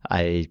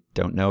I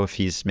don't know if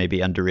he's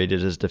maybe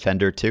underrated as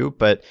defender too,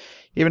 but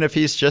even if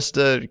he's just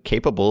a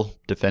capable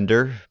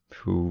defender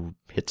who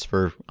hits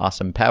for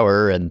awesome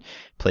power and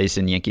plays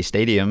in Yankee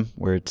Stadium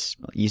where it's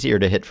easier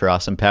to hit for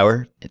awesome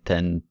power,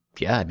 then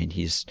yeah, I mean,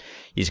 he's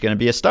going to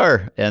be a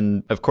star.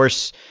 And of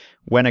course,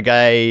 when a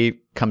guy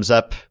comes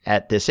up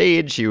at this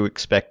age, you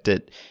expect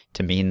it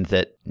to mean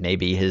that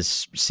maybe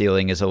his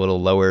ceiling is a little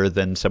lower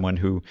than someone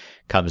who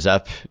comes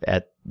up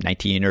at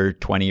 19 or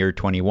 20 or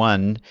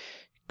 21.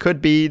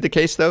 Could be the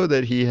case, though,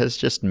 that he has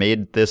just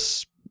made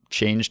this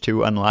change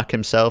to unlock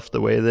himself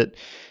the way that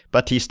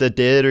Bautista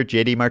did or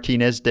JD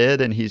Martinez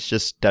did, and he's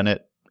just done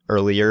it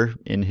earlier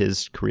in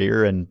his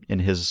career and in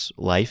his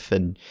life,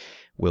 and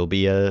will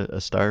be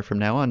a star from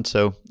now on.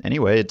 So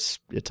anyway, it's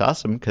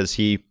awesome, because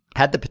he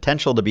had the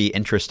potential to be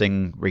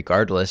interesting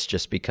regardless,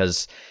 just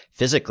because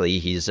physically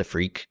he's a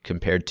freak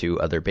compared to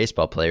other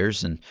baseball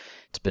players. And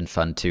it's been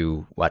fun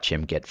to watch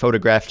him get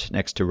photographed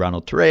next to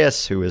Ronald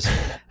Torreyes, who is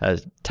a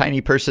tiny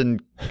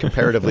person,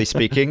 comparatively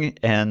speaking.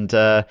 And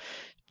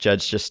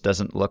Judge just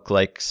doesn't look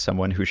like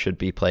someone who should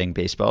be playing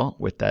baseball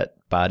with that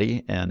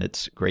body. And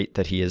it's great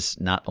that he is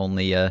not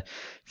only a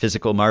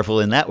physical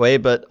marvel in that way,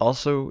 but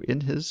also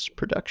in his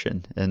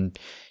production. And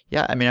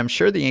yeah, I mean, I'm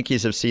sure the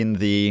Yankees have seen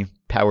the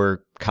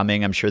power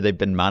coming. I'm sure they've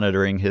been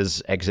monitoring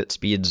his exit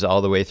speeds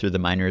all the way through the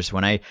minors.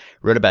 When I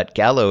wrote about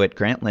Gallo at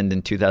Grantland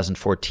in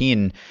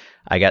 2014,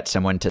 I got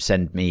someone to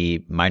send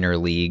me minor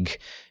league,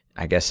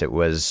 I guess it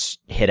was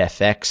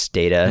HitFX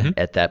data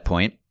at that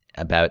point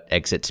about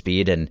exit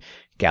speed. And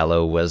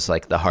Gallo was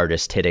like the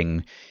hardest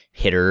hitting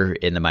hitter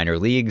in the minor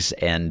leagues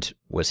and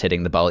was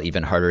hitting the ball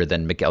even harder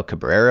than Miguel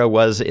Cabrera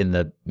was in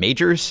the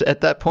majors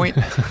at that point,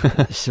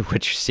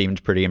 which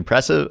seemed pretty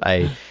impressive.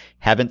 I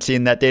haven't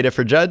seen that data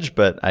for Judge,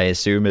 but I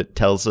assume it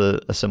tells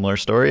a similar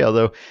story.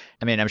 Although,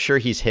 I mean, I'm sure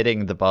he's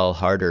hitting the ball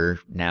harder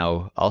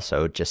now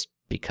also, just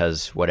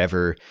because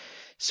whatever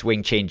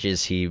swing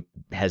changes he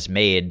has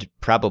made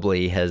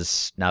probably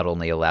has not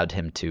only allowed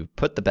him to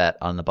put the bat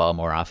on the ball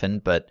more often,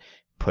 but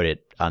put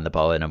it on the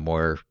ball in a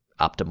more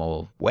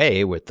optimal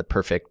way with the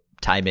perfect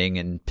timing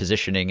and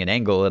positioning and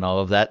angle and all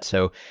of that.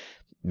 So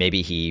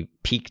maybe he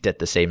peaked at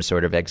the same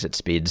sort of exit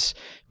speeds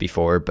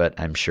before, but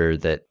I'm sure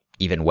that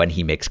even when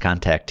he makes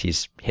contact,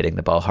 he's hitting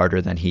the ball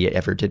harder than he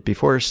ever did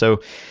before.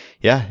 So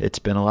yeah, it's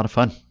been a lot of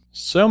fun.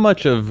 So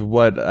much of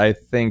what I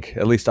think,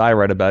 at least I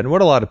write about, and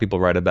what a lot of people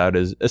write about,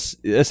 is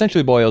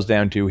essentially boils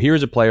down to,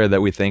 here's a player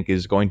that we think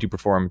is going to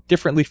perform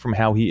differently from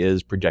how he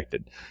is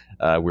projected.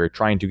 We're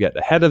trying to get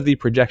ahead of the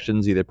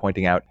projections, either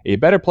pointing out a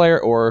better player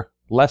or,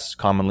 less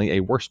commonly, a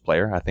worse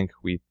player. I think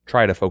we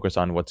try to focus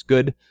on what's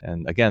good.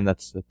 And again,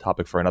 that's a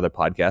topic for another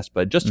podcast.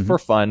 But just for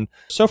fun,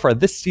 so far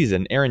this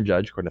season, Aaron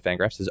Judge, according to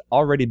Fangraphs, has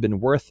already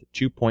been worth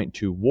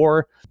 2.2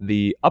 WAR.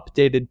 The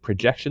updated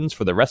projections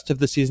for the rest of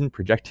the season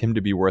project him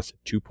to be worth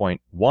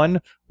 2.1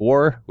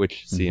 WAR,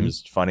 which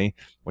seems funny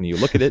when you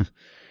look at it.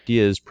 He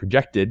is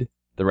projected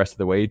the rest of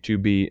the way to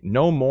be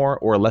no more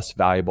or less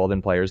valuable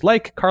than players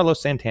like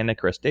Carlos Santana,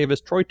 Chris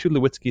Davis, Troy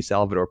Tulowitzki,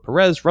 Salvador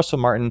Perez, Russell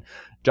Martin,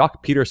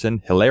 Jock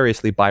Peterson,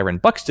 hilariously Byron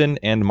Buxton,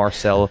 and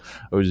Marcell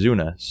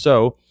Ozuna.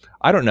 So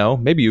I don't know.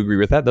 Maybe you agree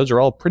with that. Those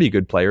are all pretty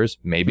good players,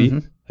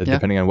 maybe,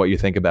 depending on what you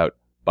think about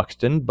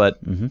Buxton. But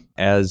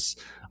as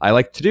I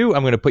like to do,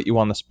 I'm going to put you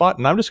on the spot,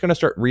 and I'm just going to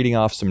start reading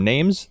off some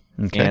names.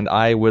 Okay. And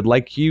I would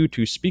like you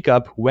to speak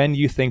up when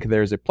you think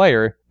there's a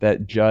player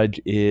that Judge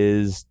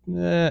is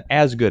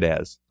as good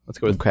as. Let's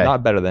go with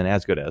not better than,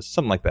 as good as,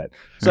 something like that.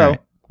 So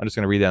I'm just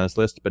going to read down this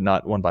list, but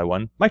not one by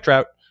one. Mike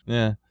Trout,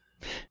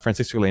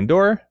 Francisco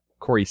Lindor,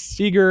 Corey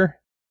Seager,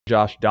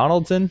 Josh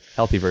Donaldson,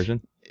 healthy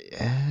version.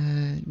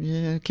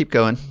 Yeah, keep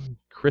going.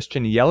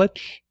 Christian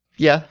Yelich.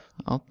 Yeah,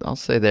 I'll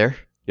say there.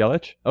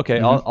 Yelich?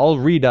 Okay, I'll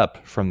read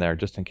up from there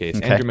just in case.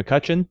 Okay. Andrew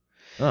McCutchen.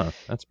 Oh,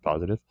 that's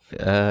positive.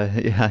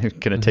 Yeah, I'm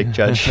going to take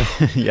Judge.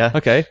 Yeah.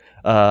 Okay.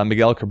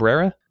 Miguel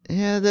Cabrera.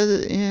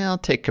 Yeah, I'll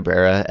take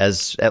Cabrera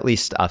as at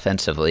least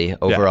offensively.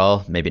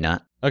 Overall, maybe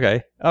not.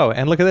 Okay. Oh,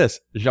 and look at this.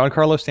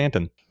 Giancarlo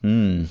Stanton.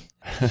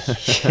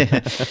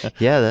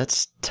 Yeah,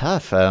 that's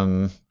tough.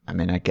 I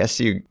mean, I guess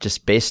you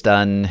just based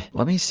on,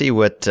 let me see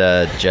what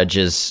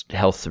Judge's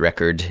health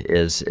record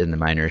is in the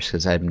minors,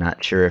 because I'm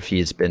not sure if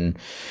he's been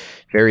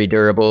very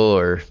durable,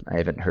 or I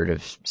haven't heard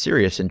of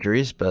serious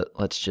injuries, but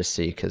let's just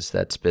see, because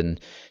that's been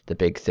the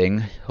big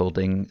thing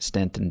holding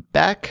Stanton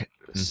back.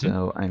 Mm-hmm.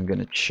 So I'm going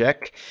to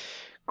check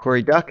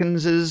Corey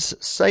Dawkins'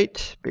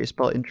 site,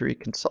 Baseball Injury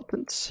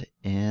Consultants,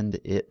 and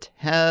it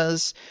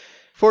has,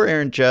 for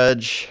Aaron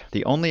Judge,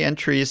 the only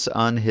entries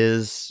on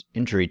his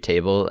injury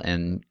table,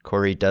 and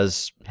Corey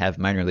does have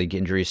minor league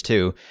injuries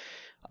too.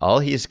 All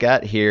he's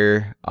got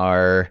here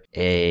are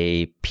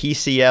a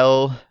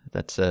PCL,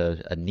 that's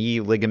a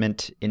knee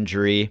ligament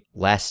injury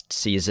last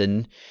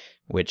season,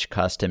 which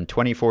cost him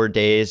 24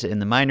 days in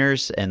the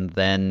minors, and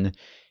then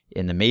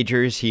in the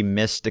majors, he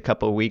missed a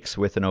couple of weeks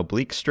with an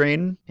oblique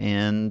strain,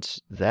 and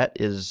that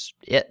is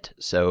it.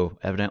 So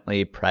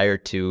evidently prior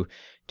to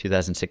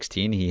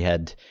 2016, he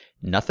had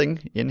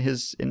nothing in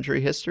his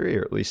injury history,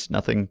 or at least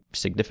nothing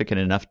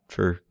significant enough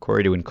for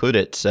Corey to include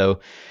it.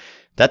 So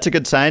that's a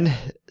good sign.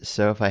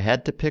 So if I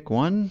had to pick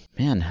one,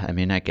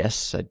 I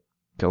guess I'd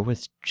go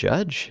with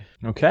Judge.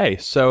 Okay,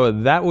 so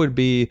that would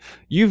be,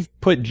 you've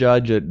put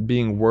Judge at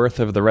being worth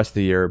of the rest of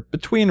the year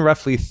between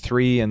roughly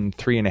 3 and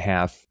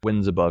 3.5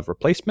 wins above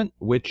replacement,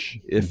 which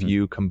if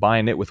you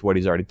combine it with what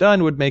he's already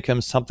done would make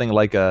him something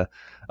like a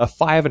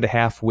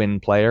 5.5 win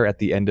player at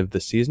the end of the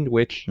season,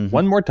 which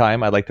one more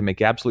time, I'd like to make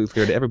absolutely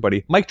clear to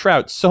everybody, Mike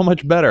Trout, so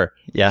much better.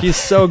 Yeah. He's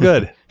so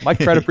good. Mike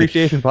Trout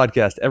Appreciation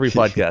Podcast, every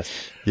podcast.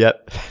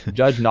 Yep.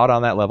 Judge not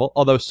on that level.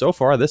 Although so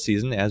far this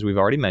season, as we've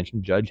already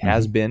mentioned, Judge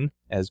has been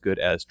as good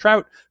as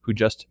Trout, who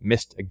just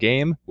missed a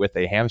game with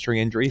a hamstring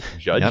injury.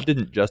 Judge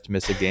didn't just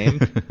miss a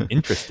game.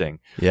 Interesting.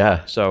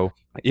 Yeah. So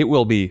it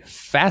will be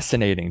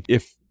fascinating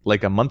if,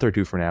 like a month or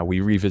two from now,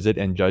 we revisit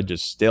and Judge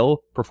is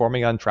still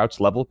performing on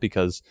Trout's level,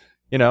 because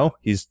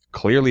he's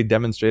clearly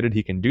demonstrated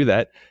he can do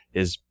that.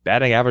 His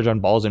batting average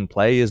on balls in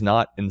play is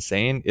not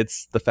insane.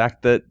 It's the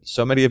fact that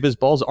so many of his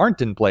balls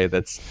aren't in play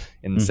that's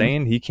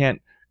insane. He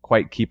can't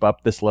quite keep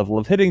up this level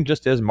of hitting,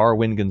 just as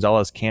Marwin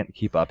Gonzalez can't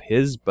keep up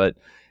his, but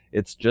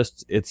it's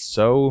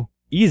so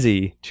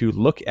easy to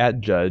look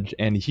at Judge,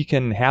 and he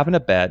can have an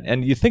at-bat.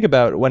 And you think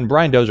about when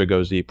Brian Dozier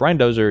goes deep. Brian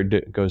Dozier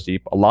goes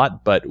deep a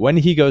lot, but when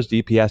he goes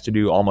deep, he has to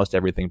do almost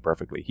everything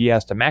perfectly. He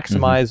has to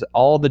maximize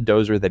all the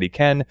Dozier that he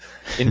can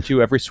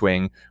into every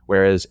swing,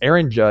 whereas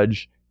Aaron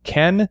Judge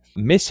can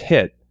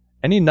miss-hit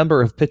any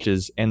number of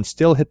pitches and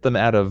still hit them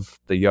out of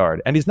the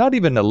yard. And he's not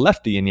even a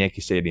lefty in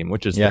Yankee Stadium,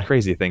 which is the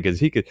crazy thing,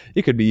 because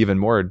it could be even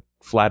more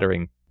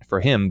flattering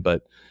for him.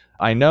 But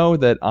I know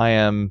that I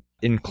am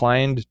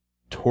inclined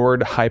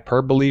toward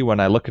hyperbole when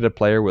I look at a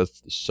player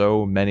with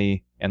so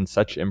many and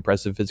such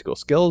impressive physical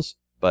skills,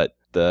 but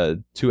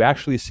to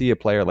actually see a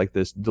player like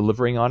this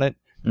delivering on it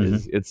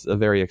it's a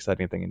very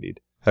exciting thing indeed.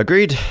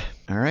 Agreed.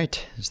 All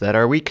right. Is that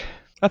our week?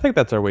 I think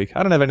that's our week.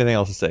 I don't have anything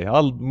else to say.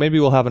 Maybe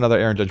we'll have another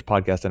Aaron Judge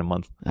podcast in a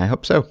month. I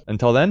hope so.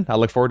 Until then, I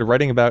look forward to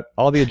writing about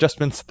all the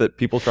adjustments that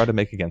people try to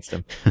make against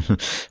him.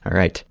 All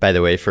right. By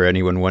the way, for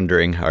anyone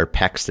wondering, our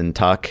Paxton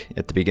talk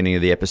at the beginning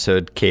of the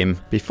episode came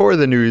before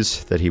the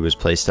news that he was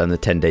placed on the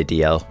 10-day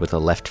DL with a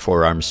left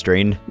forearm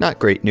strain. Not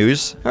great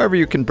news. However,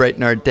 you can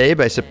brighten our day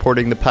by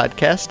supporting the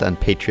podcast on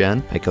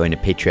Patreon by going to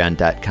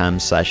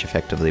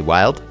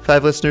patreon.com/effectivelywild.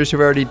 5 listeners who've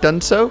already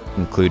done so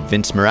include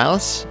Vince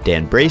Morales,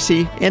 Dan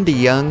Bracey, Andy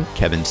Young,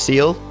 Kevin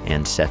Seal,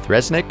 and Seth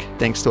Resnick.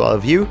 Thanks to all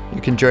of you. You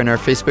can join our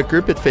Facebook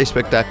group at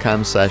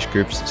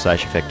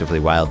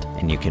facebook.com/groups/effectivelywild,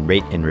 and you can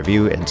rate and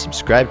review and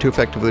subscribe to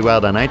Effectively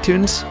Wild on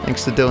iTunes.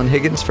 Thanks to Dylan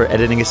Higgins for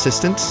editing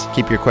assistance.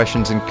 Keep your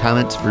questions and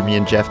comments for me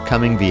and Jeff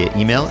coming via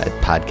email at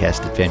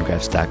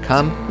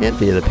podcast@fangraphs.com and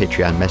via the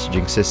Patreon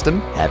messaging system.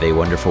 Have a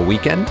wonderful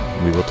weekend.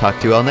 We will talk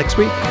to you all next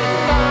week.